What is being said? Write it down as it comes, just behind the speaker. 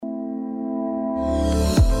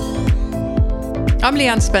I'm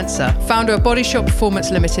Leanne Spencer, founder of Body Shop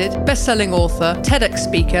Performance Limited, best-selling author, TEDx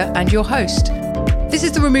speaker, and your host. This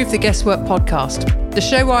is the Remove the Guesswork podcast, the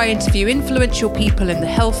show where I interview influential people in the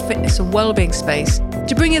health, fitness, and well-being space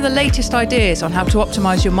to bring you the latest ideas on how to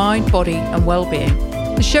optimize your mind, body, and well-being.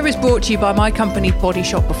 The show is brought to you by my company, Body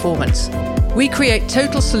Shop Performance. We create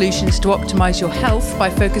total solutions to optimize your health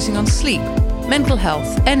by focusing on sleep, mental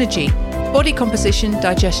health, energy, body composition,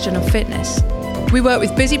 digestion, and fitness. We work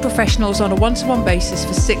with busy professionals on a one-to-one basis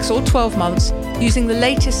for 6 or 12 months using the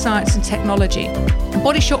latest science and technology. And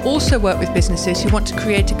Body Shop also work with businesses who want to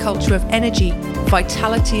create a culture of energy,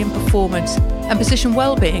 vitality and performance and position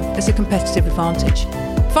well-being as a competitive advantage.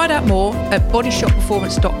 Find out more at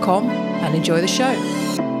bodyshopperformance.com and enjoy the show.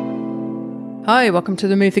 Hi, welcome to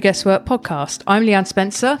the Remove the Guesswork podcast. I'm Leanne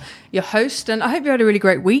Spencer, your host, and I hope you had a really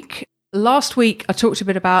great week. Last week, I talked a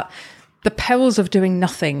bit about the perils of doing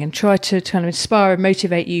nothing and try to kind of inspire and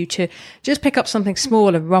motivate you to just pick up something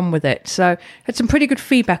small and run with it. So I had some pretty good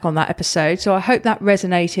feedback on that episode. So I hope that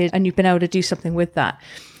resonated and you've been able to do something with that.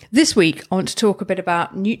 This week, I want to talk a bit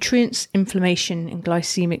about nutrients, inflammation, and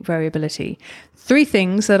glycemic variability. 3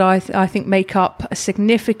 things that I think make up a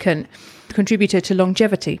significant contributor to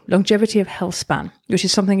longevity of health span, which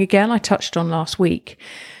is something, again, I touched on last week.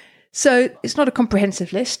 So it's not a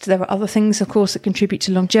comprehensive list. There are other things, of course, that contribute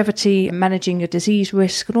to longevity, managing your disease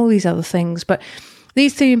risk and all these other things. But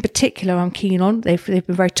these 3 in particular I'm keen on. They've been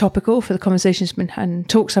very topical for the conversations and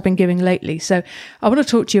talks I've been giving lately. So I want to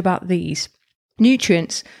talk to you about these.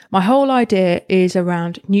 Nutrients. My whole idea is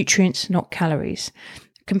around nutrients, not calories.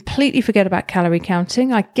 Completely forget about calorie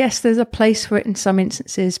counting. I guess there's a place for it in some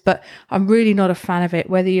instances, but I'm really not a fan of it.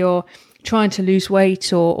 Whether you're trying to lose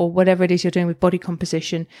weight or whatever it is you're doing with body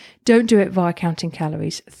composition, don't do it via counting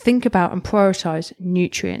calories. Think about and prioritize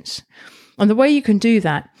nutrients. And the way you can do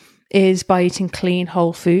that is by eating clean,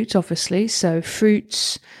 whole foods, obviously. So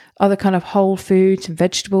fruits, other kind of whole foods and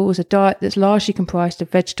vegetables. A diet that's largely comprised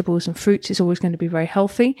of vegetables and fruits is always going to be very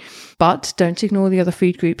healthy, but don't ignore the other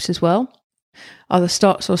food groups as well. Other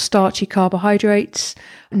starchy carbohydrates,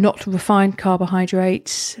 not refined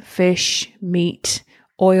carbohydrates, fish, meat,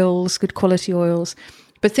 oils, good quality oils,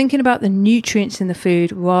 but thinking about the nutrients in the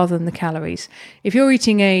food rather than the calories. If you're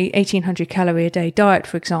eating a 1800 calorie a day diet,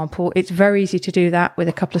 for example, it's very easy to do that with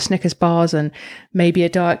a couple of Snickers bars and maybe a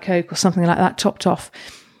Diet Coke or something like that topped off.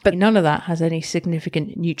 But none of that has any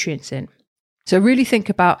significant nutrients in. So really think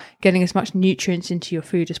about getting as much nutrients into your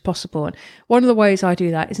food as possible. And one of the ways I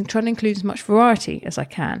do that is trying to include as much variety as I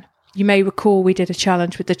can. You may recall we did a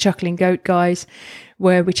challenge with the Chuckling Goat guys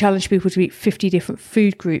where we challenged people to eat 50 different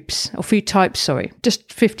food groups, or food types,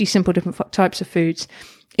 just 50 simple different types of foods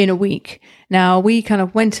in a week. Now, we kind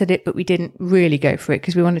of went at it, but we didn't really go for it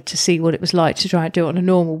because we wanted to see what it was like to try and do it on a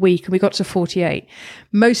normal week. And we got to 48.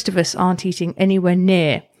 Most of us aren't eating anywhere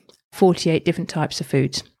near 48 different types of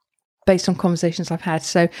foods, based on conversations I've had.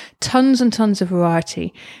 So tons and tons of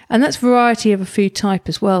variety. And that's variety of a food type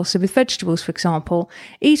as well. So with vegetables, for example,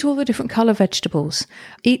 eat all the different colour vegetables,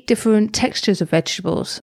 eat different textures of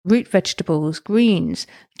vegetables, root vegetables, greens,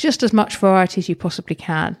 just as much variety as you possibly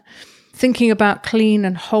can. Thinking about clean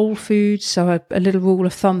and whole foods. So a little rule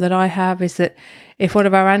of thumb that I have is that if one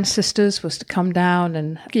of our ancestors was to come down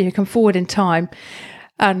and come forward in time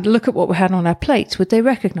and look at what we had on our plates, would they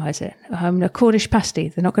recognise it? A Cornish pasty,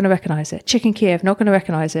 they're not going to recognise it. Chicken Kiev, not going to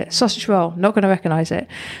recognise it. Sausage roll, not going to recognise it.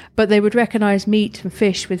 But they would recognise meat and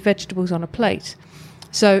fish with vegetables on a plate.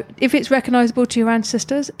 So if it's recognisable to your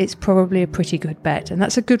ancestors, it's probably a pretty good bet. And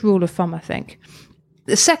that's a good rule of thumb, I think.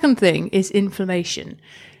 The second thing is inflammation.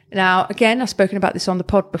 Now, again, I've spoken about this on the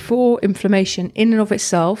pod before. Inflammation in and of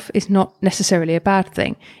itself is not necessarily a bad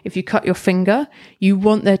thing. If you cut your finger, you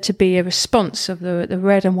want there to be a response of the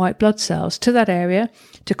red and white blood cells to that area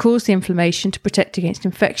to cause the inflammation to protect against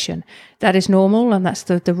infection. That is normal, and that's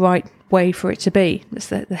the right way for it to be. That's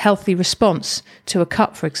the healthy response to a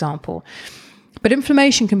cut, for example. But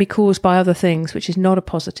inflammation can be caused by other things, which is not a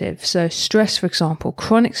positive. So stress, for example,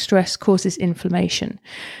 chronic stress causes inflammation.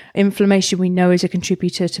 Inflammation we know is a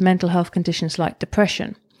contributor to mental health conditions like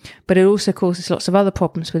depression, but it also causes lots of other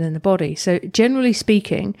problems within the body. So generally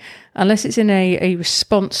speaking, unless it's in a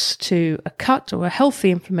response to a cut or a healthy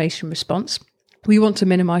inflammation response, we want to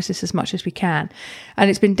minimize this as much as we can. And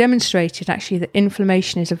it's been demonstrated actually that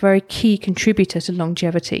inflammation is a very key contributor to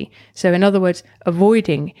longevity. So in other words,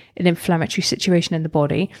 avoiding an inflammatory situation in the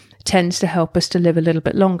body tends to help us to live a little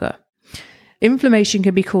bit longer. Inflammation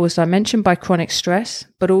can be caused, I mentioned, by chronic stress,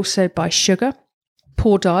 but also by sugar,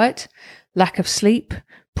 poor diet, lack of sleep,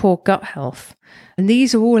 poor gut health. And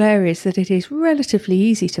these are all areas that it is relatively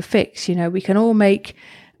easy to fix. We can all make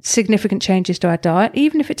significant changes to our diet,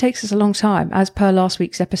 even if it takes us a long time, as per last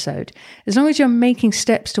week's episode. As long as you're making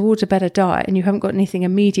steps towards a better diet and you haven't got anything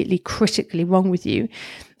immediately critically wrong with you,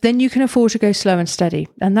 then you can afford to go slow and steady.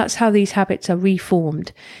 And that's how these habits are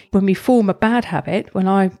reformed. When we form a bad habit, when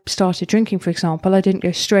I started drinking, for example, I didn't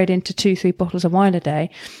go straight into 2-3 bottles of wine a day.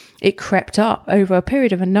 It crept up over a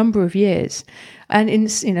period of a number of years. And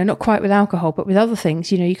not quite with alcohol, but with other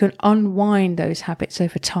things, you can unwind those habits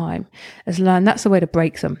over time. And that's the way to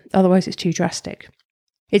break them. Otherwise, it's too drastic.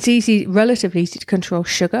 It's relatively easy to control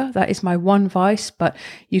sugar. That is my one vice, but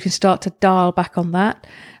you can start to dial back on that.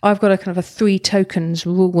 I've got a kind of a 3 tokens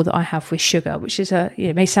rule that I have with sugar, which is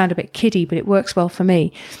it may sound a bit kiddie, but it works well for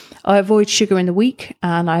me. I avoid sugar in the week,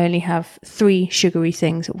 and I only have 3 sugary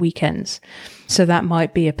things at weekends. So that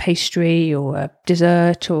might be a pastry or a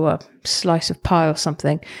dessert or a slice of pie or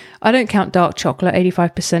something. I don't count dark chocolate,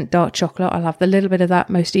 85% dark chocolate. I'll have a little bit of that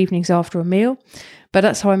most evenings after a meal, but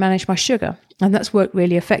that's how I manage my sugar, and that's worked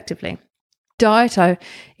really effectively. Diet,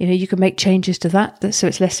 you can make changes to that so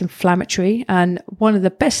it's less inflammatory, and one of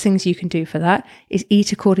the best things you can do for that is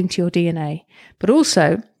eat according to your DNA, but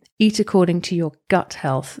also eat according to your gut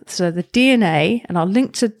health. So the DNA, and I'll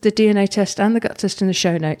link to the DNA test and the gut test in the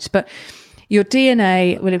show notes, but your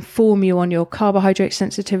DNA will inform you on your carbohydrate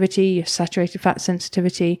sensitivity, your saturated fat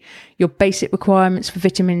sensitivity, your basic requirements for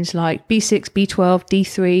vitamins like B6, B12,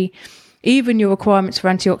 D3, even your requirements for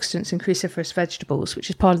antioxidants and cruciferous vegetables,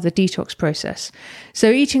 which is part of the detox process.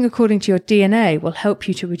 So eating according to your DNA will help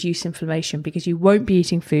you to reduce inflammation because you won't be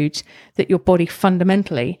eating foods that your body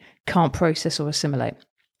fundamentally can't process or assimilate.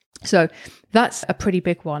 So that's a pretty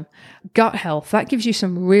big one. Gut health, that gives you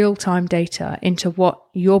some real-time data into what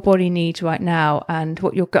your body needs right now and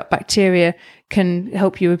what your gut bacteria can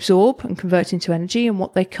help you absorb and convert into energy and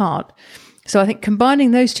what they can't. So I think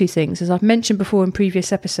combining those two things, as I've mentioned before in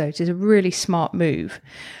previous episodes, is a really smart move.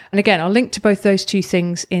 And again, I'll link to both those two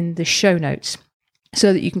things in the show notes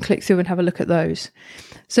so that you can click through and have a look at those.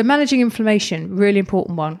 So managing inflammation, really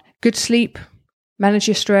important one. Good sleep, manage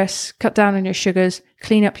your stress, cut down on your sugars,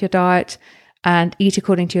 clean up your diet, and eat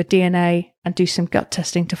according to your DNA, and do some gut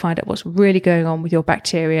testing to find out what's really going on with your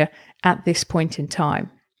bacteria at this point in time.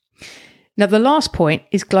 Now, the last point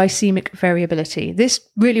is glycemic variability. This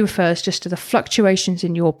really refers just to the fluctuations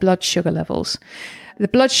in your blood sugar levels. The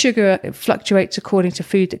blood sugar fluctuates according to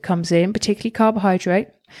food that comes in, particularly carbohydrate,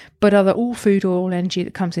 but all food or all energy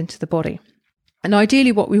that comes into the body. And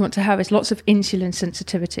ideally what we want to have is lots of insulin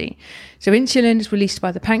sensitivity. So insulin is released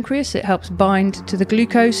by the pancreas. It helps bind to the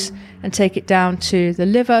glucose and take it down to the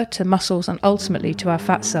liver, to muscles, and ultimately to our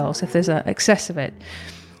fat cells if there's an excess of it.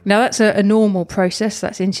 Now that's a normal process.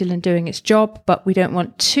 That's insulin doing its job, but we don't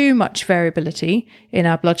want too much variability in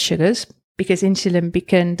our blood sugars because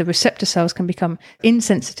the receptor cells can become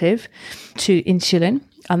insensitive to insulin.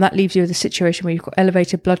 And that leaves you with a situation where you've got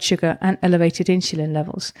elevated blood sugar and elevated insulin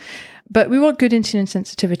levels. But we want good insulin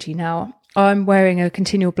sensitivity. Now, I'm wearing a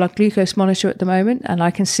continual blood glucose monitor at the moment, and I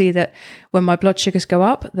can see that when my blood sugars go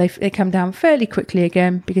up, they come down fairly quickly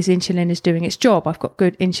again because insulin is doing its job. I've got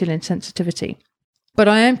good insulin sensitivity. But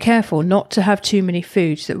I am careful not to have too many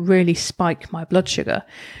foods that really spike my blood sugar,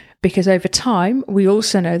 because over time, we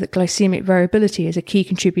also know that glycemic variability is a key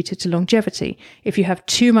contributor to longevity. If you have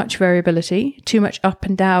too much variability, too much up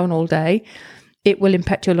and down all day, it will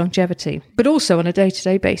impact your longevity. But also on a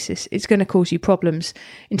day-to-day basis, it's going to cause you problems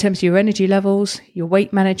in terms of your energy levels, your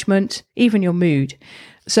weight management, even your mood.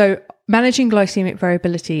 So managing glycemic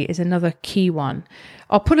variability is another key one.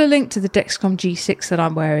 I'll put a link to the Dexcom G6 that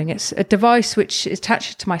I'm wearing. It's a device which is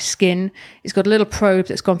attached to my skin. It's got a little probe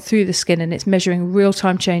that's gone through the skin and it's measuring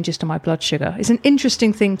real-time changes to my blood sugar. It's an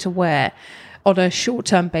interesting thing to wear on a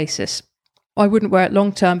short-term basis. I wouldn't wear it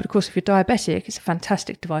long-term, but of course, if you're diabetic, it's a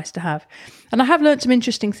fantastic device to have. And I have learned some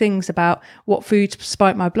interesting things about what foods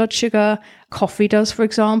spike my blood sugar. Coffee does, for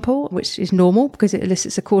example, which is normal because it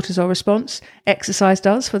elicits a cortisol response. Exercise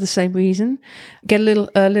does for the same reason. Get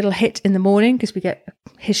a little hit in the morning because we get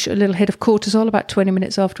a little hit of cortisol about 20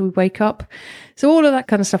 minutes after we wake up. So all of that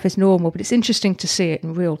kind of stuff is normal, but it's interesting to see it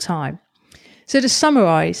in real time. So to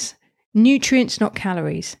summarize, nutrients, not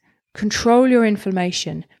calories. Control your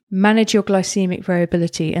inflammation, manage your glycemic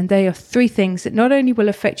variability, and they are 3 things that not only will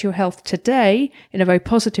affect your health today in a very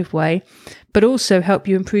positive way, but also help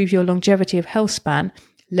you improve your longevity of health span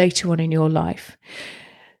later on in your life.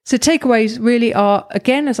 So takeaways really are,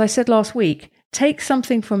 again, as I said last week, take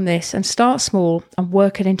something from this and start small and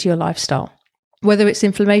work it into your lifestyle. Whether it's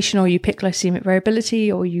inflammation or you pick glycemic variability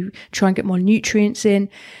or you try and get more nutrients in,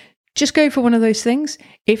 just go for one of those things.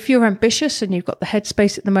 If you're ambitious and you've got the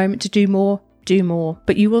headspace at the moment to do more, do more.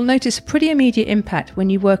 But you will notice a pretty immediate impact when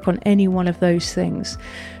you work on any one of those things.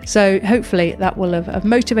 So hopefully that will have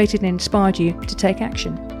motivated and inspired you to take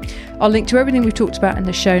action. I'll link to everything we've talked about in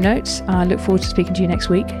the show notes. I look forward to speaking to you next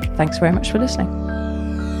week. Thanks very much for listening.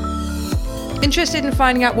 Interested in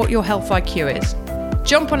finding out what your health IQ is?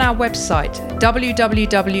 Jump on our website,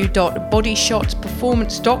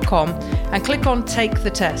 www.bodyshotperformance.com, and click on Take the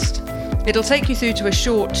Test. It'll take you through to a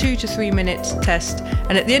short 2 to 3 minute test,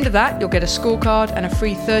 and at the end of that, you'll get a scorecard and a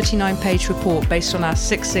free 39-page report based on our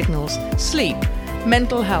 6 signals: sleep,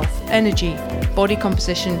 mental health, energy, body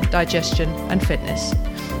composition, digestion, and fitness.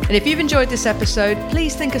 And if you've enjoyed this episode,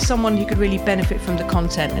 please think of someone who could really benefit from the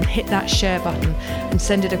content and hit that share button and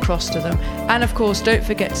send it across to them. And of course, don't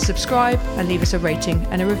forget to subscribe and leave us a rating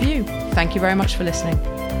and a review. Thank you very much for listening.